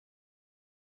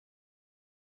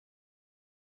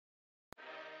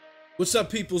What's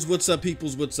up, peoples? What's up,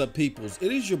 peoples? What's up, peoples?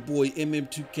 It is your boy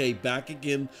MM2K back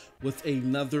again with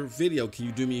another video. Can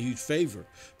you do me a huge favor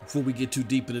before we get too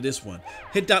deep into this one?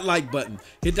 Hit that like button,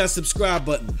 hit that subscribe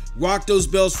button, rock those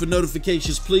bells for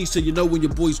notifications, please, so you know when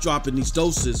your boy's dropping these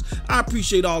doses. I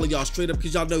appreciate all of y'all straight up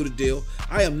because y'all know the deal.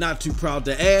 I am not too proud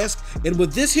to ask, and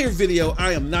with this here video,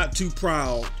 I am not too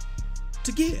proud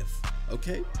to give.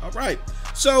 Okay, all right.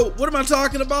 So what am I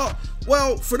talking about?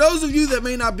 Well, for those of you that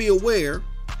may not be aware,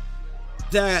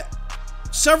 that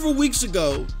several weeks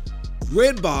ago,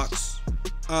 Redbox,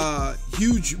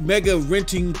 huge mega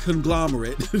renting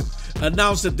conglomerate,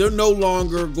 announced that they're no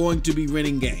longer going to be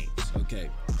renting games. Okay,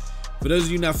 for those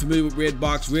of you not familiar with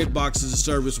Redbox, Redbox is a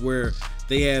service where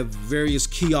they have various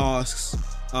kiosks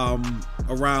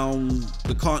around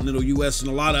the continental US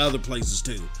and a lot of other places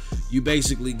too. You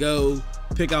basically go,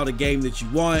 pick out a game that you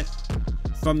want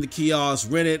from the kiosk,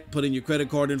 rent it, put in your credit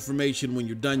card information. When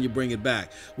you're done, you bring it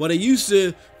back. Well, they used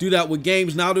to do that with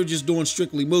games. Now they're just doing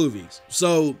strictly movies.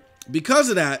 So because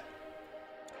of that,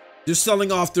 they're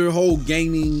selling off their whole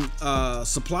gaming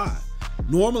supply.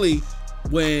 Normally,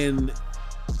 when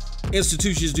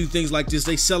institutions do things like this,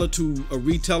 they sell it to a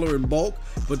retailer in bulk,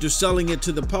 but they're selling it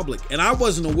to the public. And I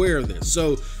wasn't aware of this.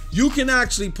 So you can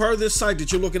actually, per this site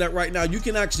that you're looking at right now, you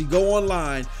can actually go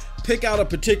online, pick out a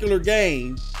particular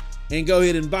game, and go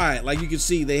ahead and buy it. Like you can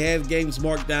see, they have games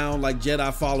marked down like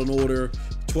Jedi Fallen Order,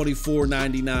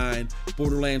 $24.99,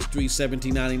 Borderlands 3,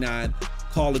 $17.99,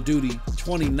 Call of Duty,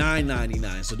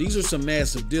 $29.99. So these are some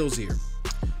massive deals here.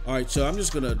 All right, so I'm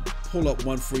just gonna pull up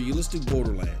one for you. Let's do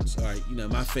Borderlands. All right, you know,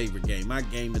 my favorite game, my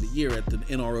game of the year at the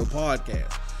NRO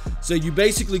podcast. So you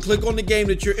basically click on the game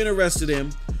that you're interested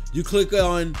in. You click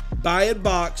on Buy It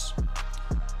Box.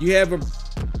 You have a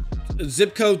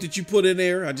zip code that you put in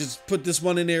there. I just put this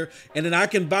one in there, and then I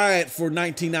can buy it for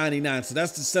 $19.99. So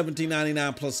that's the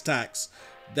 $17.99 plus tax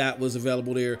that was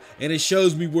available there, and it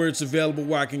shows me where it's available,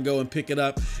 where I can go and pick it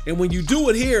up. And when you do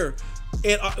it here,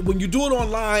 when you do it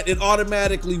online, it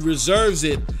automatically reserves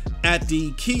it at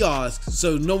the kiosk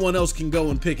so no one else can go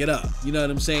and pick it up. You know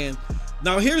what I'm saying?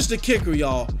 Now here's the kicker,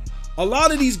 y'all. A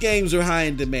lot of these games are high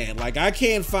in demand. Like, I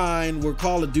can't find where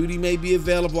Call of Duty may be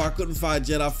available. I couldn't find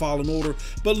Jedi Fallen Order.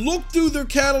 But look through their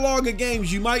catalog of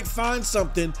games. You might find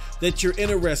something that you're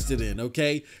interested in,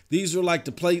 okay? These are like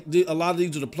a lot of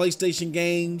these are the PlayStation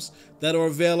games that are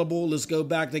available. Let's go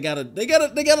back. They got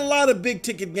a lot of big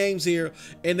ticket games here,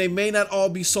 and they may not all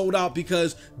be sold out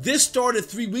because this started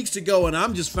 3 weeks ago and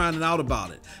I'm just finding out about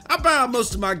it. I buy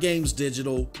most of my games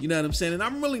digital, you know what I'm saying? And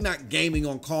I'm really not gaming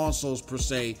on consoles per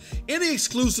se. Any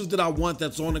exclusive that I want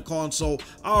that's on the console,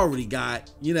 I already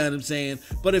got, you know what I'm saying?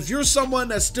 But if you're someone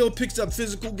that still picks up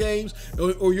physical games,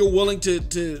 or you're willing to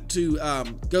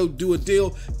go do a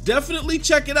deal, definitely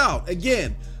check it out.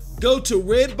 Again, go to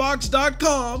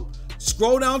redbox.com,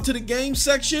 scroll down to the game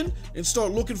section and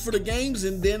start looking for the games,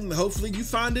 and then hopefully you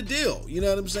find a deal. You know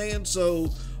what I'm saying? So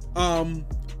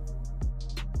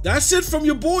that's it from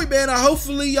your boy, man.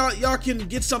 Hopefully y'all can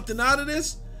get something out of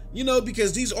this, you know,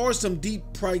 because these are some deep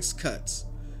price cuts.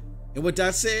 And with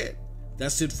that said,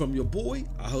 that's it from your boy.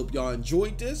 I hope y'all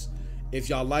enjoyed this. If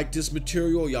y'all like this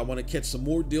material, y'all want to catch some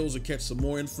more deals or catch some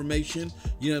more information,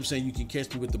 you know what I'm saying, you can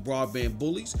catch me with the Broadband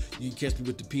Bullies. You can catch me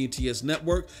with the PNTS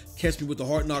Network, catch me with the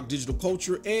Hard Knock Digital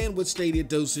Culture, and with Stadia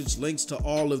Dosage. Links to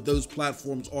all of those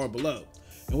platforms are below.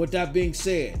 And with that being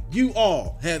said, you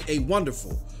all have a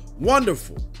wonderful,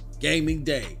 wonderful gaming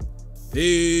day.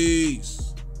 Peace.